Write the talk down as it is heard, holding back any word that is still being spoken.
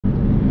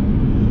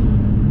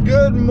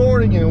Good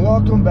morning and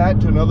welcome back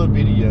to another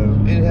video.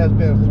 It has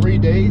been 3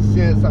 days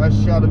since I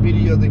shot a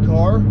video of the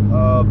car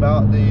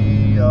about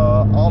the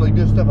all the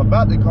good stuff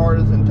about the car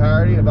in its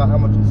entirety, about how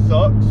much it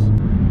sucks.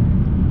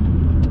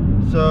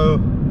 So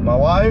my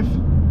wife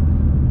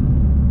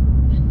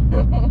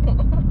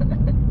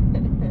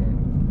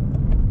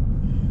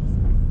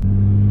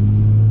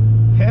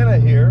Hannah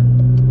here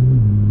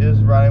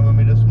is riding with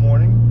me this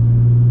morning.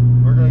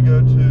 We're gonna go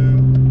to,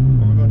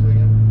 where are we going to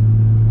again?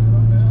 I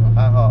don't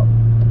know. IHOP.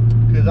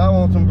 Because I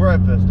want some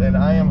breakfast and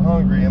I am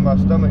hungry and my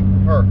stomach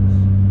hurts.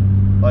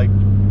 Like,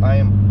 I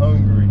am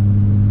hungry.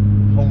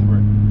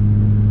 Hungry.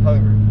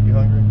 You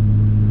hungry?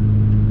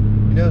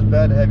 You know it's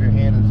bad to have your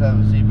hand inside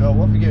of a seatbelt.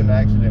 What if you get in an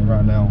accident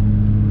right now?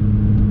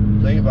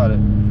 Think about it.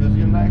 If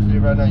you get in an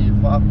accident right now, you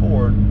fly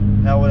forward,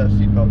 how would that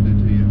seatbelt do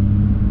to you?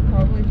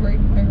 Probably break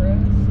my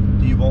wrist.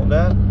 Do you want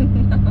that? No.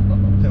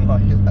 Then why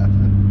are you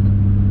laughing?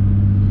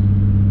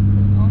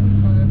 I'll be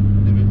fine.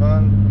 You'll be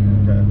fine?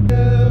 Yeah.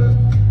 Okay.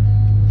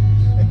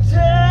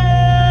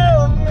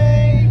 Tell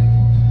me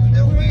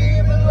that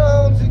we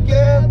belong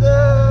together.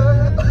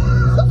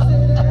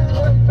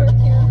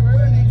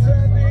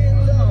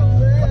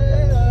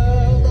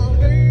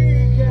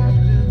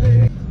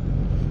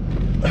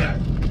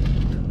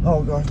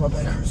 Oh gosh, my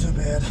back hurts so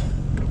bad.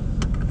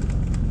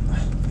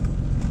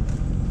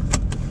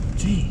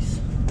 Jeez.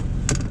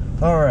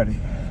 Alrighty.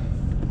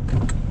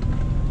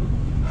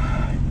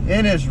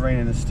 It is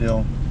raining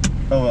still.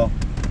 Oh well.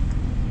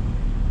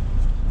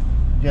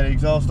 Got the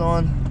exhaust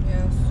on?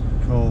 Yes.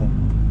 Cool.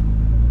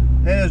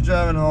 Hannah's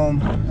driving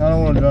home. I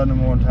don't want to drive no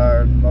more. I'm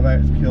tired. My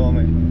back's killing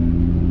me.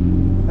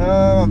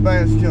 My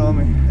back's killing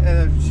me.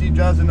 And she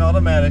drives in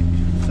automatic,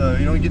 so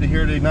you don't get to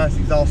hear the nice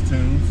exhaust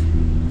tunes.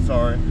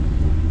 Sorry.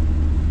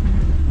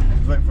 I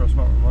was waiting for a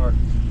smart remark.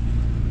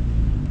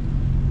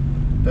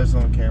 That's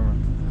on camera.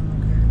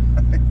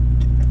 Okay.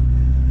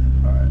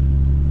 Alright.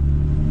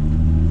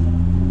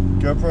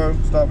 GoPro,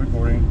 stop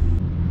recording.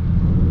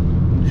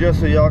 Just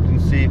so y'all can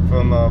see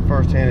from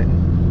first-hand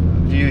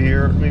view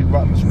here, let me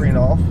wipe the screen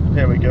off.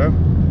 There we go.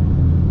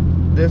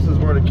 This is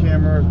where the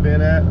camera has been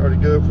at, or the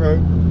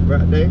GoPro,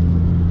 right there.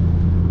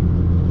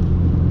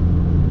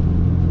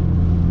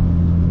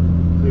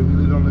 So we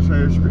leave it on the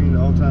share screen at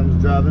all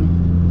times driving,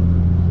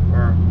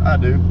 or I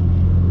do.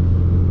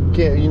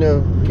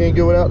 Can't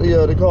go without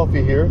the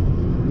coffee here.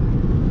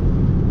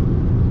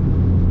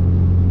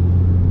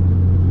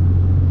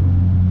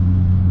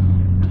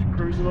 Just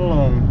cruising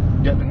along.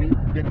 Got the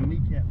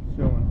kneecap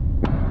showing.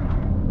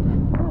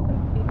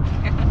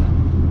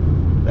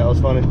 That was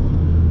funny.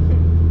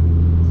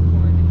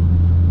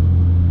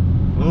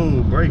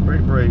 Oh, brake.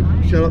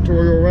 Shout out to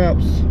Royal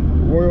Wraps.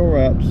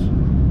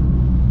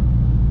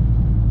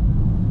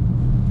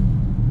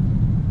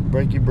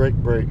 Brakey, brake. I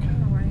don't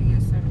know why you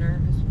get so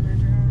nervous when I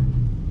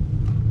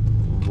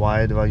drive.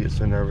 Why do I get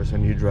so nervous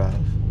when you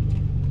drive?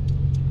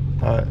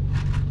 Alright.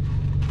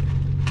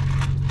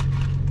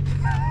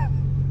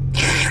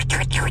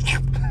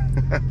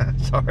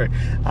 Sorry,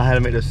 I had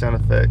to make those sound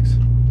effects.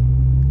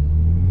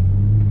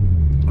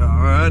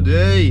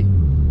 Alrighty.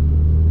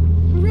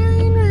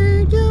 Rain,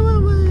 go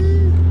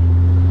away.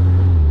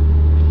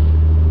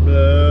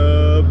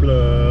 Blah,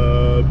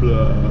 blah,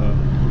 blah.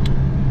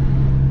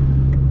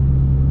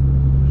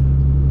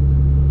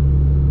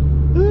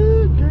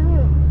 Ooh,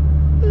 girl.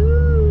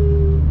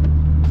 Ooh.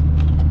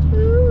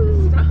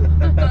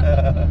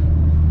 Stop.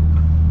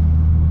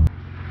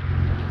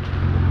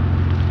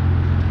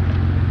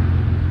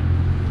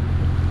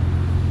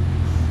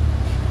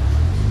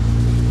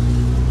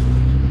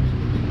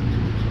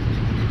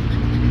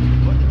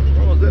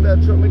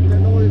 That truck making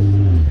that noise?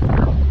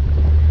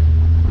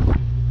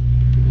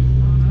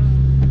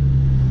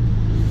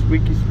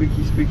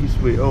 Squeaky,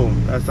 squeak. Oh,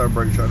 that's our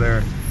brakes right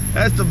there.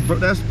 That's the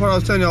part I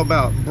was telling y'all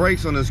about.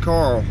 Brakes on this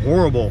car are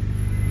horrible.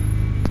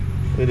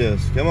 It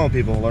is. Come on,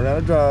 people, learn how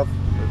to drive.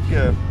 Let's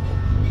go.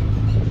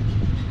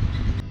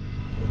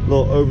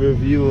 Little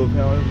overview of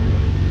how.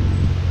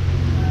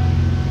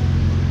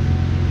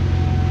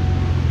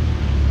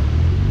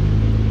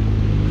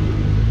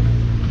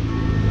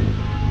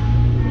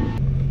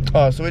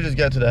 So we just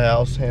got to the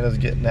house. Hannah's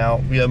getting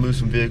out. We gotta move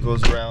some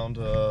vehicles around,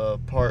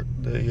 park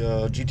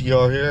the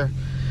GTR here.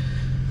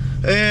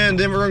 And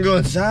then we're gonna go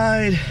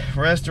inside,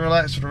 rest and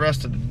relax for the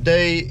rest of the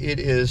day. It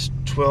is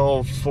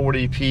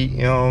 12:40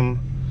 p.m.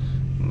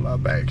 My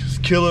back is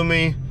killing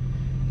me.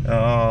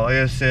 Like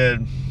I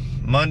said,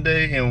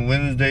 Monday and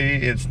Wednesday,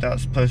 it's not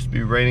supposed to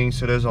be raining,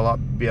 so there's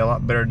be a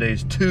lot better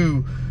days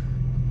to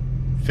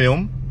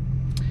film.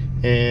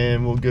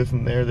 And we'll go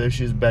from there. There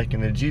she's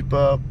backing the Jeep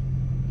up.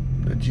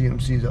 The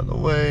GMC's out the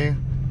way.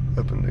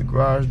 Open the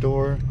garage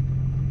door.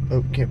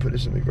 Oh, can't put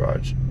this in the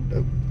garage.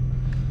 Nope.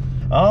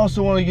 I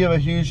also want to give a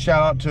huge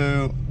shout out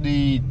to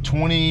the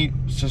 20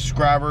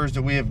 subscribers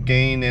that we have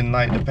gained in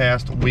like the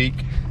past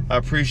week. I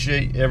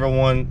appreciate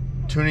everyone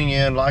tuning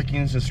in,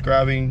 liking,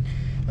 subscribing.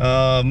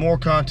 More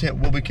content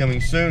will be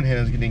coming soon.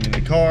 Hannah's getting in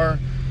the car.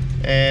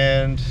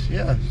 And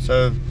yeah,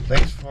 so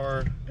thanks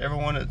for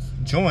everyone that's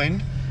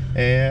joined,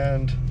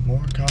 and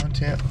more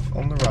content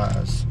on the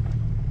rise.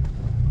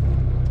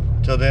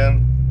 Till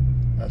then,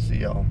 I'll see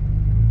y'all.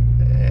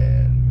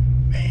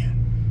 And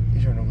man,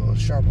 these are a little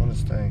sharp on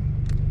this thing.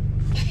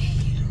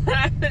 I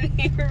have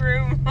any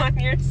room on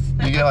your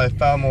side. You got like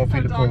 5 more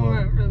feet to pull I'm up.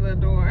 talking about for the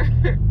door.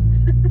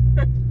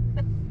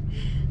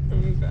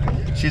 Let me back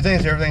up. She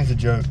thinks everything's a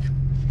joke.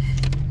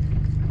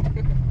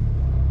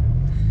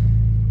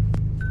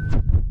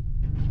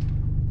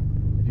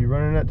 If you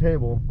run in that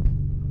table,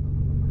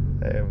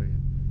 there we go.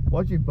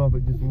 Watch you bump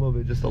it just a little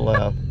bit, just to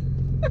laugh.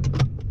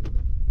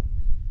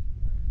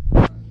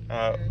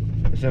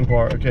 It's in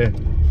park. Okay.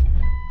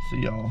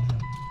 See y'all.